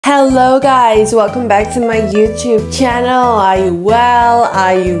Hello guys, welcome back to my YouTube channel. Are you well?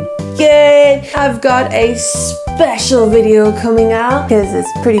 Are you good? I've got a special video coming out because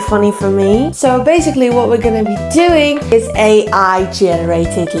it's pretty funny for me. So basically what we're gonna be doing is AI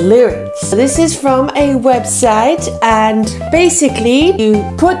generated lyrics. This is from a website and basically you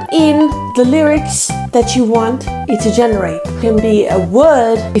put in the lyrics that you want it to generate. It can be a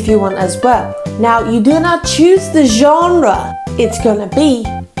word if you want as well. Now you do not choose the genre it's gonna be.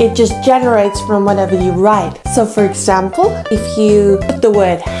 It just generates from whatever you write. So for example, if you put the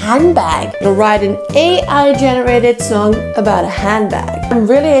word handbag, it'll write an AI generated song about a handbag. I'm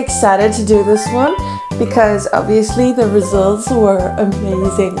really excited to do this one because obviously the results were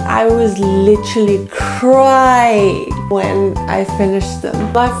amazing. I was literally crying when I finished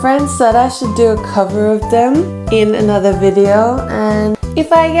them. My friend said I should do a cover of them in another video, and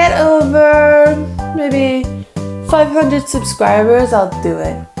if I get over maybe 500 subscribers, I'll do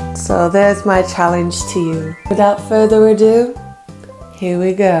it. So there's my challenge to you. Without further ado, here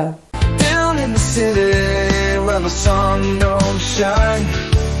we go. Down in the city where the sun don't shine,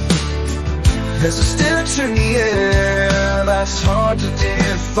 there's a stench in the air that's hard to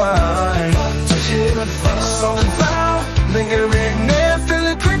define. Something foul, lingering there, feel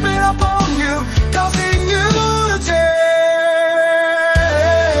it creeping up on you, causing you to tear.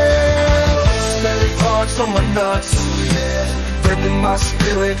 Smelly parts on my nuts, burning my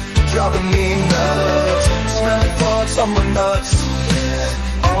spirit, driving me nuts. Smelly parts on my nuts,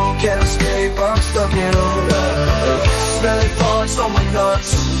 I can't escape, I'm stuck in a rut. Smelly parts on my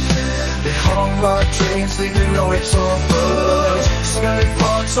nuts, they hung like chains, leaving no way to budge. Smelly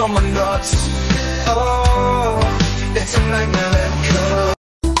parts on my nuts, oh, it's a nightmare that comes.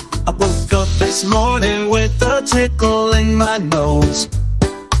 I woke up this morning with a tickle in my nose.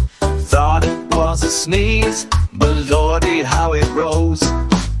 Thought it was a sneeze, but lordy how it rose.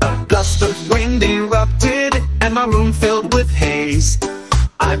 A gust of wind erupted and my room filled with haze.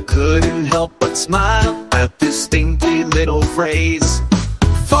 I couldn't help but smile at this stinky little phrase.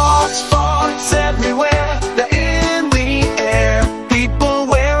 Farts, farts everywhere, they're in the air. People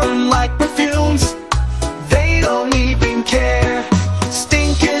wear them like perfumes, they don't even care.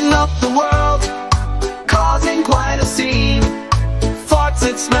 Stinking up the world, causing quite a scene. Farts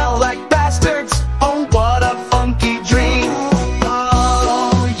that smell like bastards, oh what a funky dream.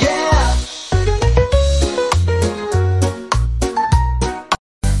 Oh yeah.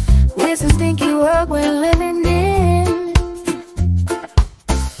 It's a stinky world we're living in,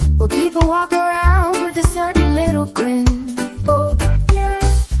 where people walk around with a certain little grin. Oh yeah.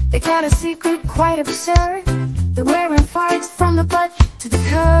 They got a secret quite absurd, they're wearing farts from the butt to the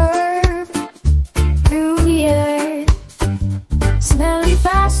curb. Ooh yeah. Smelly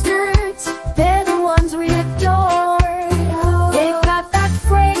bastards, they're the ones we adore. They've got that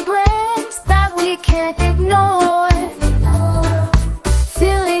fragrance that we can't ignore,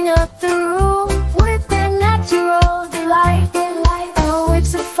 filling up the room with their natural delight. Oh,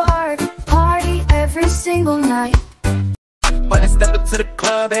 it's a fart party every single night. When I step into the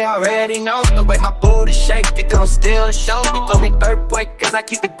club, they already know the way my booty shake, they gon' steal the show. They call me earthquake cause I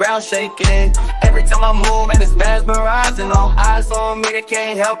keep the ground shaking. Every time I move and it's mesmerizing, all eyes on me, they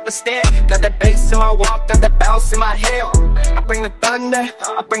can't help but stare. Got that bass in my walk, got that bounce in my hair. I bring the thunder,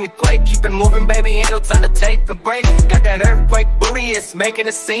 I bring the quake, keep it moving baby, ain't no time to take a break. Got that earthquake booty, it's making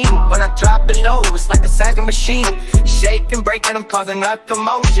a scene. When I drop it low, it's like a sagging machine. Shaking, breaking, I'm causing a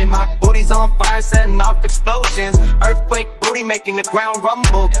commotion. My booty's on fire, setting off explosions. Earthquake booty making the ground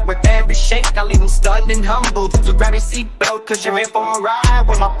rumble. With every shake, I leave them stunned and humbled. So grab your seatbelt, cause you're in for a ride.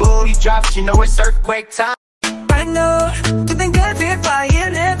 When my booty drops, you know it's earthquake time. I know, you think I'd be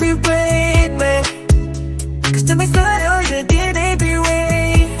flying every way, cause to my style, you did every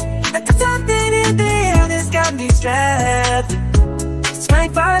way. Like there's something in there that's got me strapped. It's my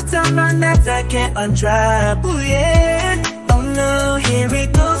parts on my nuts, I can't untrap. Ooh yeah, oh no, here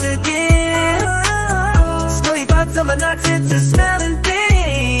it goes again. Smelly parts on my nuts, it's a smelling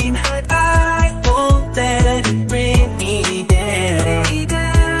thing, but I won't let it bring me down.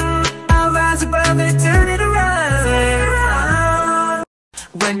 I'll rise above it, turn it around.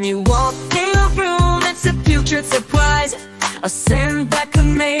 When you walk in a room, it's a putrid surprise. A scent that could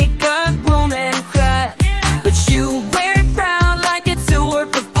make a woman cry, but you wear it proud like it's a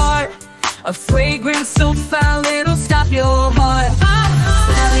work of art. A fragrance so foul it'll stop your heart.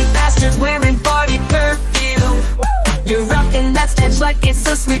 Smelly bastards wearing body perfume, you're rocking that stench like it's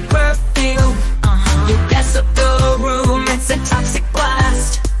a sweet perfume. You gas up the room, it's a toxic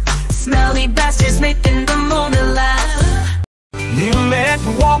blast. Smelly bastards making the moment last. You met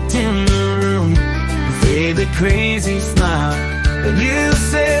me, walked in the room with a crazy smile. And you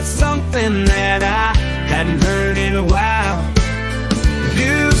said something that I hadn't heard in a while.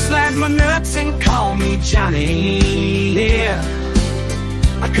 You slapped my nuts and called me Johnny, yeah.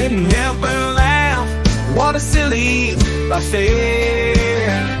 I couldn't help but laugh, what a silly affair.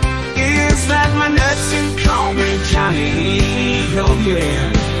 You slapped my nuts and called me Johnny, oh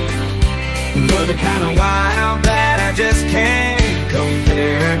yeah. But the kind of wild that I just can't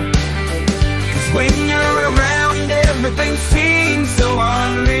compare. 'Cause when you're around, everything seems so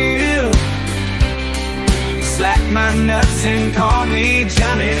unreal. You slap my nuts and call me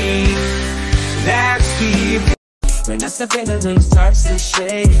Johnny, that's the when I step in the room starts to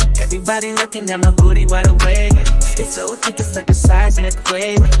shake. Everybody looking at my booty wide awake. It's so thick it's like a seismic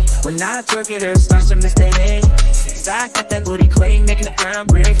wave. When I twerk it, it starts to mistake. I got that booty quake, making the ground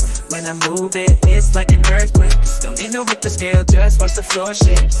break. When I move it, it's like an earthquake. Don't need no Richter scale, just watch the floor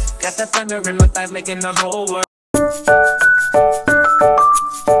shake. Got that thunder in my thighs, making the whole world.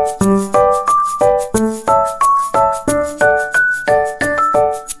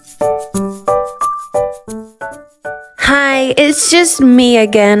 Hi, it's just me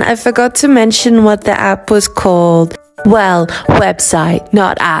again. I forgot to mention what the app was called. Well, website,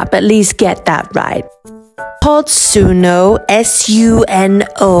 not app. At least get that right. Called Suno,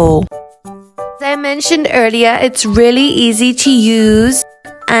 S-U-N-O. As I mentioned earlier, it's really easy to use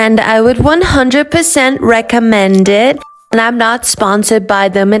and I would 100% recommend it. And I'm not sponsored by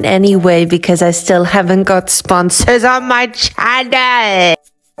them in any way because I still haven't got sponsors on my channel,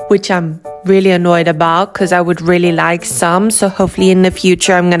 which I'm really annoyed about because I would really like some. So hopefully in the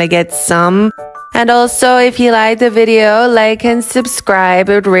future I'm gonna get some. And also if you like the video, like and subscribe.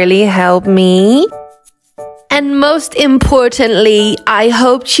 It would really help me. And most importantly, I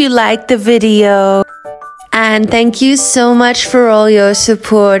hope you liked the video. And thank you so much for all your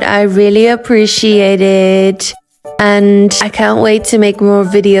support. I really appreciate it. And I can't wait to make more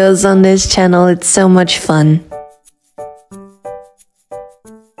videos on this channel. It's so much fun.